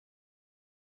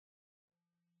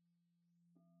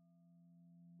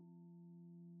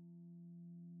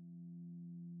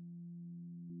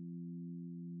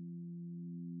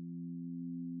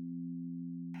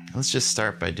Let's just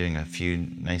start by doing a few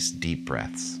nice deep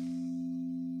breaths.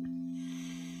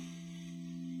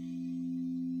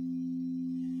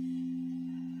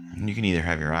 And you can either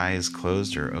have your eyes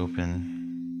closed or open.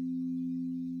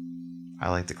 I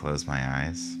like to close my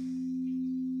eyes.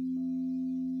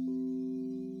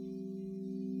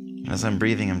 And as I'm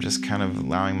breathing, I'm just kind of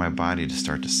allowing my body to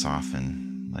start to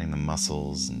soften, letting the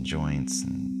muscles and joints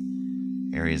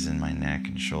and areas in my neck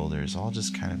and shoulders all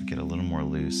just kind of get a little more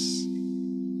loose.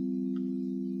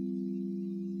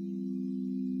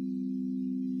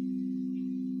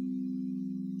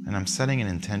 And I'm setting an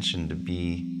intention to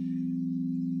be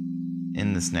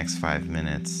in this next 5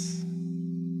 minutes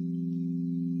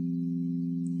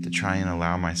to try and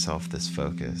allow myself this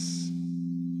focus,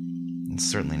 and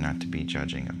certainly not to be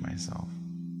judging of myself.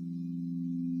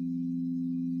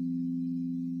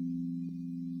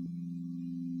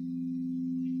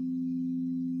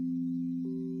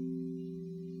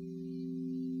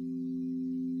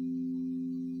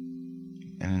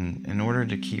 And in order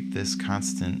to keep this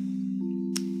constant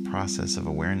process of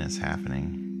awareness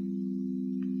happening,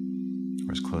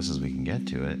 or as close as we can get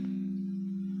to it,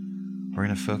 we're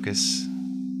going to focus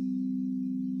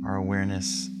our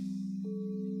awareness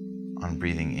on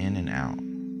breathing in and out.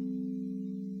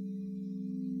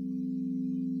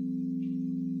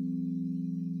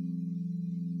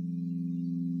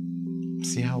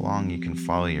 See how long you can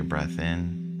follow your breath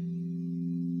in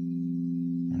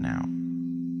and out.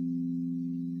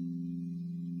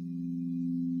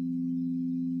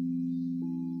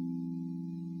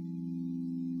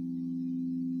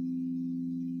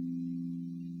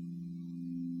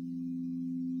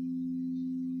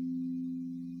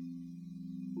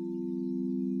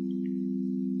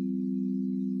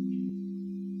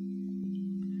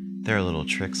 There are little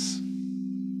tricks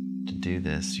to do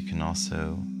this. You can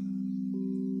also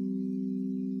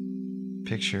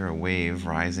picture a wave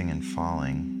rising and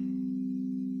falling.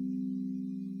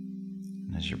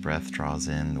 And as your breath draws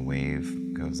in, the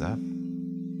wave goes up.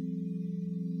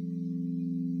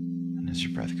 And as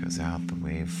your breath goes out, the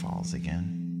wave falls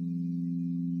again.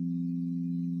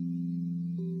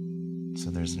 So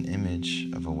there's an image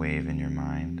of a wave in your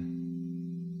mind.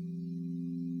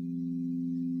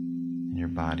 Your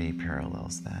body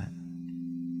parallels that.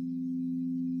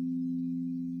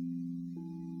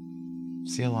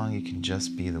 See how long you can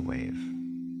just be the wave.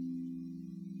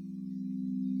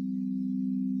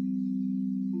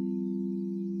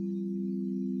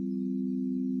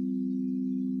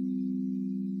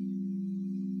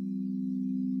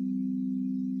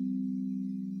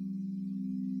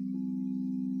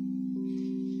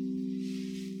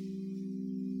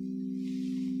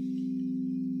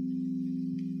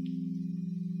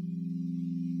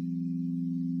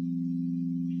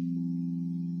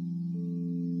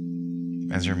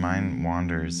 As your mind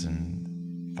wanders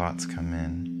and thoughts come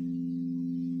in,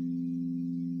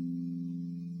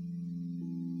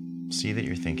 see that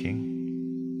you're thinking.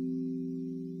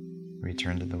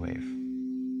 Return to the wave.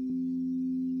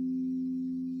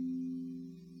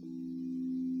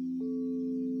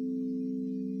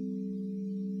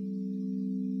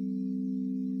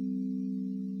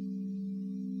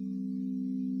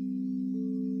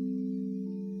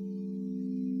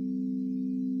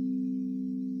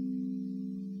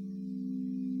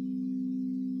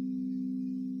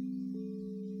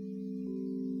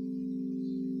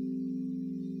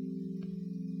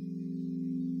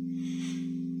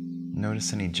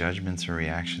 Notice any judgments or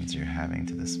reactions you're having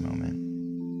to this moment.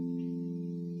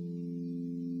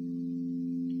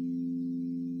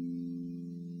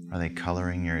 Are they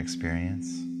coloring your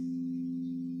experience?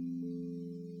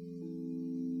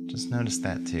 Just notice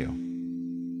that too.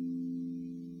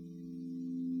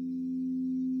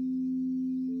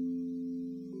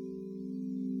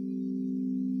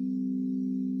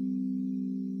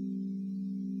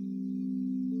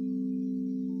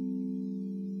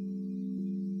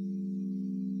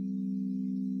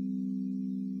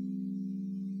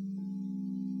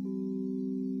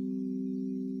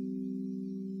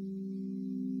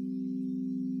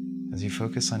 As you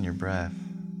focus on your breath,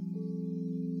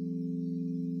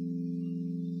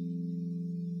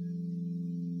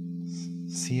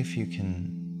 see if you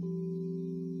can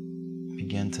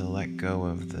begin to let go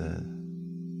of the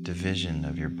division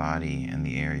of your body and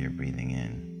the air you're breathing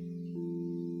in.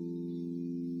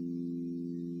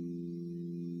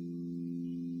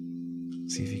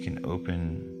 See if you can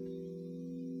open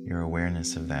your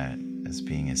awareness of that as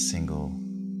being a single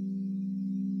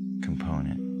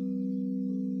component.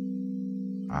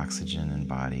 Oxygen and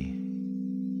body.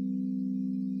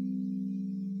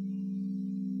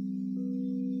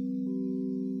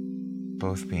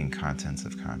 Both being contents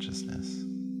of consciousness.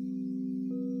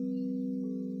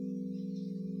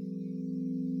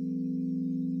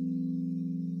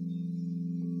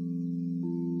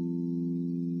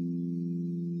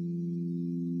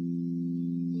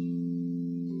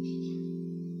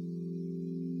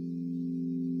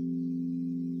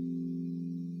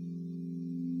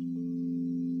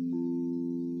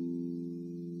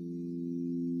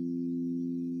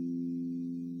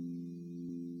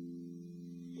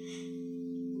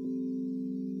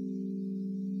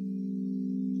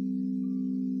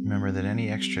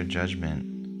 extra judgment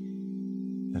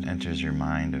that enters your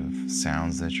mind of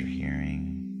sounds that you're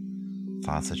hearing,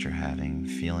 thoughts that you're having,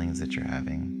 feelings that you're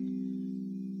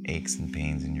having, aches and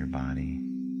pains in your body.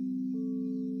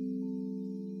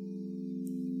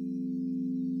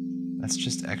 That's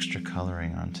just extra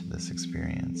coloring onto this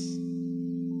experience.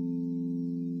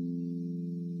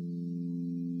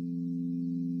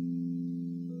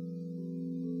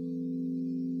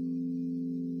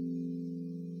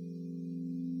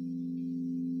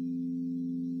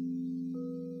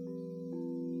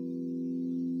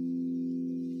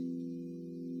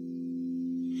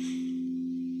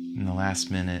 In the last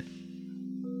minute,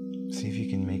 see if you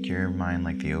can make your mind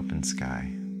like the open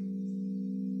sky.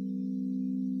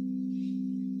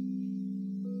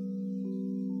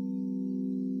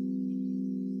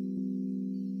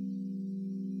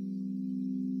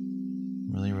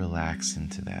 Really relax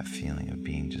into that feeling of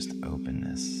being just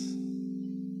openness.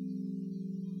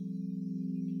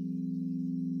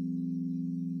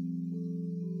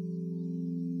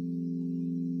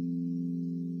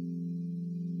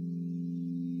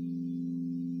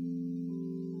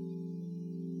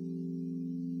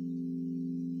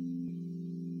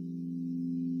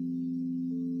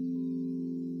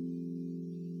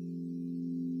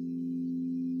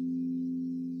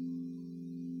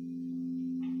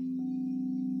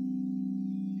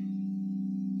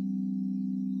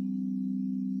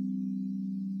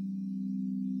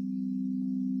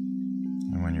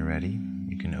 When you're ready,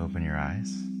 you can open your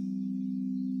eyes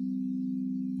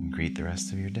and greet the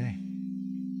rest of your day.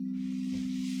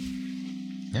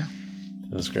 Yeah.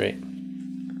 It was great.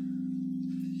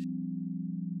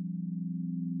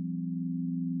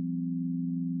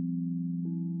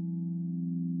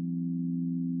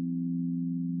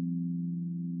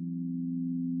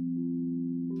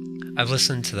 I've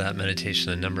listened to that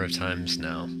meditation a number of times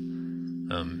now,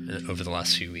 over the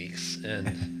last few weeks,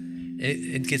 and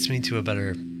it gets me to a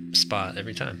better spot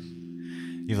every time.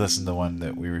 You've listened to the one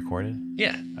that we recorded?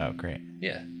 Yeah. Oh, great.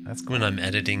 Yeah. That's cool. When I'm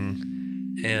editing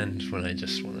and when I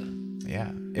just want to.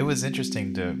 Yeah. It was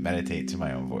interesting to meditate to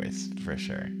my own voice, for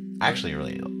sure. I actually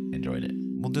really enjoyed it.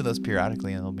 We'll do those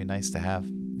periodically, and it'll be nice to have,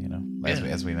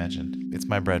 as we mentioned. It's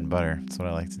my bread and butter. It's what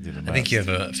I like to do the most. I think you have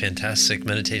a fantastic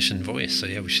meditation voice, so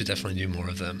yeah, we should definitely do more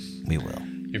of them. We will.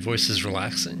 Your voice is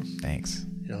relaxing. Thanks.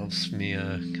 It helps me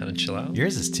kind of chill out.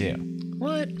 Yours is too.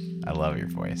 What? I love your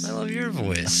voice. I love your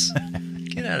voice.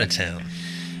 Get out of town.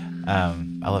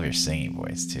 I love your singing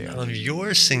voice too. I love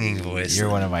your singing voice. You're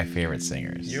one of my favorite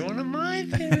singers. You're one of my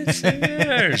favorite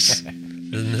singers.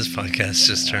 And this podcast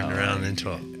just turned around into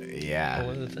a whole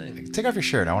other thing. Take off your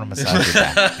shirt. I want to massage your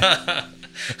back. I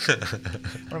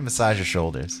want to massage your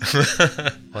shoulders.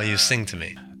 While you sing to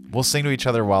me. We'll sing to each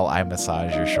other while I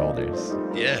massage your shoulders.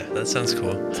 Yeah, that sounds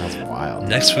cool. Sounds wild.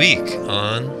 Next week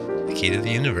on The Key to the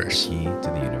Universe. Key to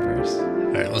the Universe.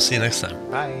 All right, we'll see you next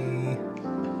time. Bye.